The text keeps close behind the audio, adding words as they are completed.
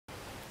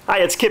Hi,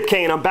 it's Kip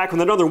Kane. I'm back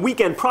with another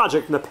weekend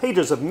project in the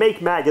pages of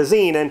Make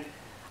magazine, and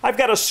I've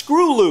got a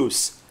screw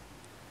loose.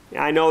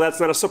 I know that's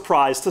not a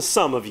surprise to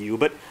some of you,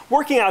 but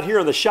working out here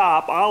in the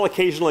shop, I'll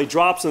occasionally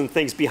drop some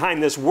things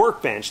behind this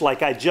workbench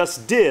like I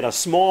just did, a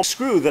small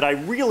screw that I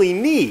really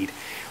need.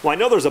 Well, I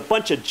know there's a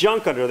bunch of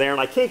junk under there and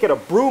I can't get a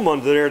broom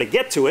under there to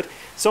get to it,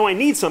 so I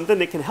need something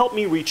that can help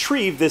me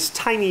retrieve this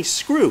tiny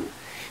screw.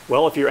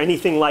 Well, if you're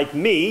anything like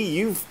me,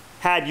 you've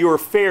had your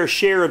fair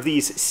share of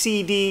these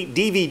CD,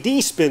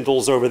 DVD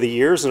spindles over the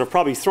years and have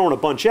probably thrown a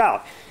bunch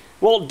out.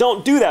 Well,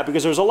 don't do that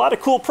because there's a lot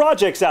of cool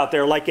projects out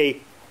there like a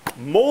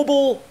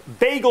mobile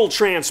bagel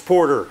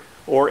transporter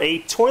or a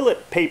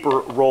toilet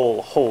paper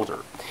roll holder.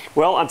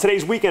 Well, on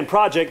today's weekend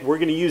project, we're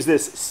going to use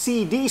this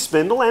CD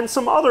spindle and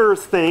some other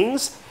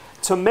things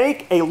to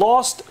make a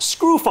lost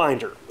screw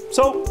finder.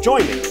 So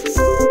join me.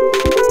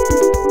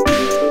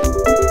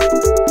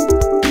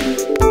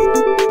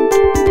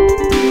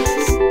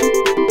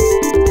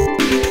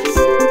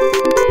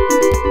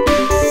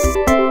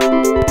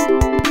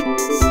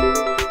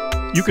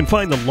 You can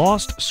find the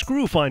Lost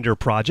Screw Finder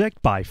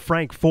project by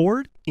Frank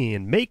Ford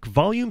in Make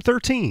Volume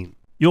 13.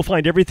 You'll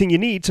find everything you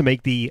need to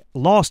make the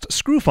Lost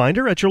Screw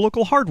Finder at your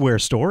local hardware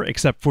store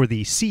except for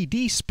the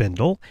CD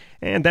spindle,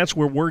 and that's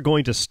where we're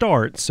going to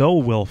start. So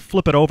we'll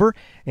flip it over,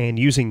 and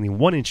using the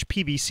 1-inch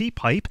PVC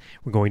pipe,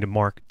 we're going to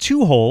mark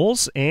 2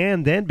 holes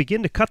and then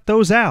begin to cut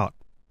those out.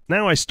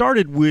 Now, I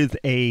started with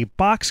a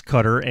box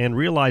cutter and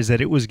realized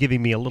that it was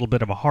giving me a little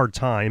bit of a hard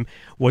time.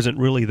 Wasn't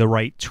really the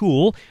right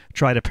tool.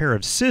 Tried a pair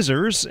of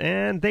scissors,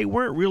 and they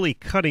weren't really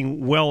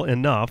cutting well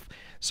enough.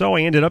 So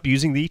I ended up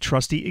using the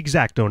trusty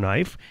X-Acto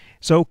knife.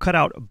 So cut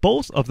out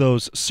both of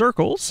those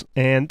circles,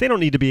 and they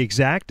don't need to be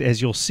exact,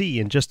 as you'll see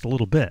in just a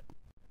little bit.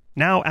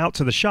 Now out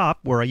to the shop,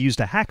 where I used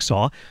a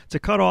hacksaw to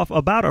cut off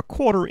about a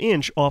 1/4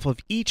 inch off of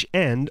each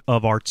end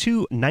of our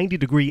 2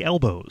 90-degree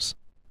elbows.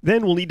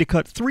 Then we'll need to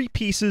cut 3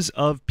 pieces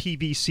of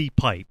PVC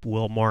pipe.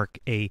 We'll mark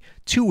a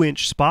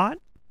 2-inch spot,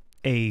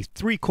 a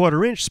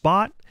 3/4 inch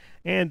spot,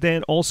 and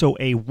then also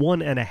a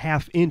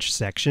 1.5 inch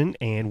section,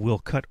 and we'll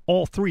cut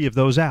all 3 of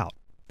those out.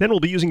 Then we'll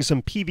be using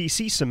some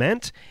PVC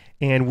cement,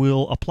 and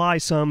we'll apply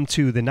some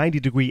to the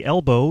 90-degree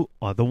elbow,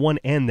 the one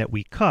end that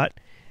we cut,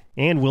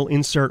 and we'll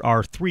insert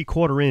our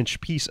 3/4 inch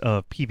piece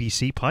of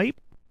PVC pipe,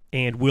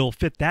 and we'll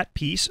fit that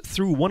piece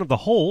through one of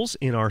the holes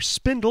in our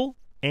spindle,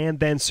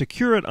 and then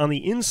secure it on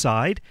the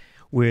inside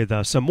with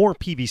some more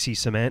PVC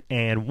cement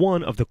and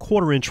one of the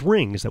 1/4 inch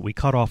rings that we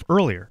cut off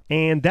earlier.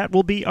 And that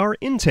will be our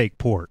intake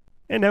port.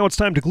 And now it's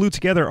time to glue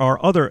together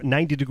our other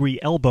 90-degree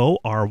elbow,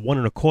 our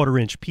 1.25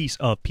 inch piece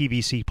of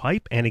PVC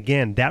pipe, and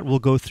again, that will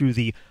go through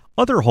the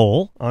other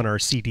hole on our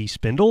CD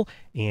spindle,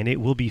 and it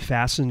will be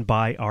fastened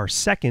by our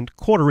second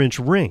 1/4 inch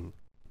ring.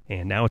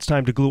 And now it's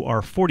time to glue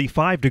our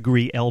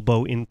 45-degree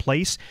elbow in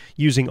place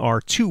using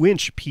our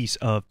 2-inch piece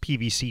of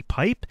PVC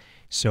pipe.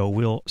 So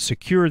we'll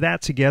secure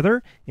that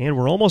together, and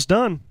we're almost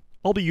done.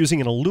 I'll be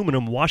using an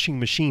aluminum washing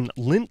machine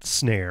lint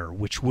snare,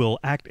 which will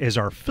act as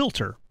our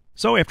filter.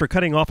 So after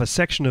cutting off a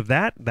section of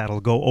that,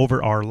 that'll go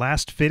over our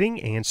last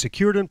fitting and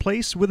secure it in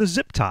place with a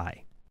zip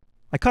tie.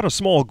 I cut a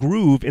small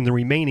groove in the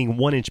remaining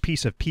 1-inch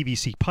piece of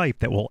PVC pipe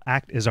that will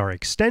act as our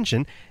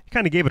extension. It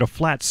kind of gave it a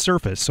flat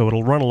surface so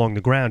it'll run along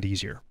the ground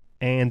easier.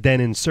 And then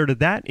inserted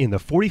that in the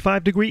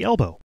 45-degree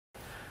elbow.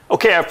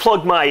 Okay, I've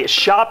plugged my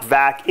shop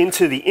vac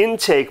into the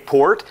intake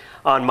port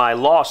on my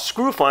Lost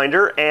Screw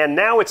Finder, and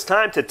now it's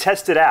time to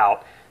test it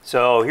out.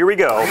 So here we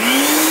go.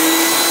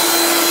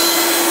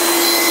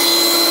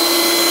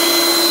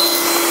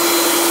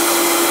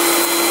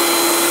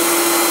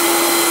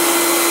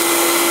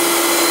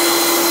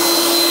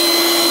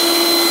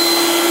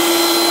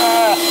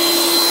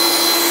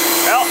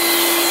 Well,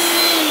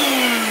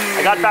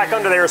 I got back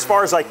under there as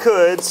far as I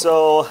could,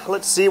 so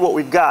let's see what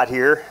we've got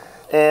here.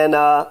 And,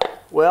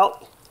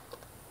 well,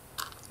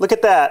 look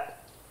at that.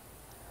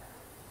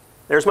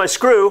 There's my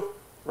screw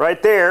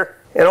right there.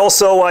 And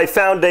also I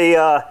found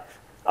a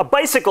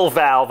bicycle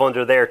valve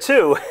under there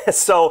too.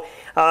 So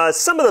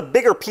some of the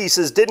bigger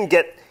pieces didn't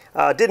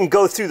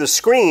go through the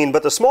screen,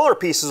 but the smaller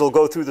pieces will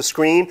go through the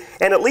screen,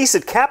 and at least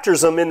it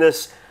captures them in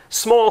this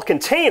small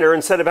container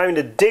instead of having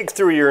to dig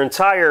through your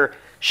entire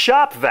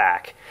shop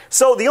vac.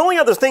 So the only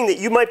other thing that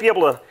you might be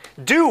able to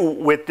do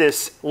with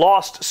this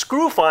Lost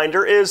Screw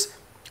Finder is,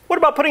 what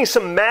about putting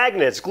some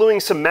magnets, gluing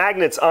some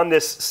magnets on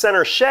this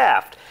center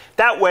shaft?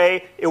 That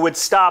way, it would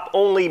stop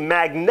only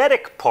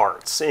magnetic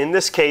parts. In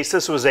this case,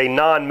 this was a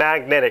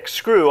non-magnetic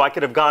screw. I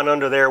could have gone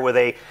under there with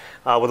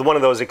one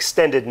of those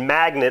extended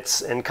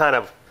magnets and kind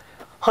of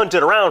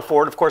hunted around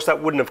for it. Of course,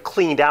 that wouldn't have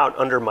cleaned out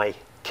under my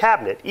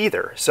cabinet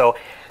either. So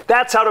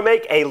that's how to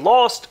make a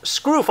Lost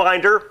Screw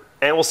Finder,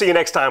 and we'll see you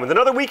next time with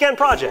another weekend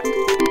project.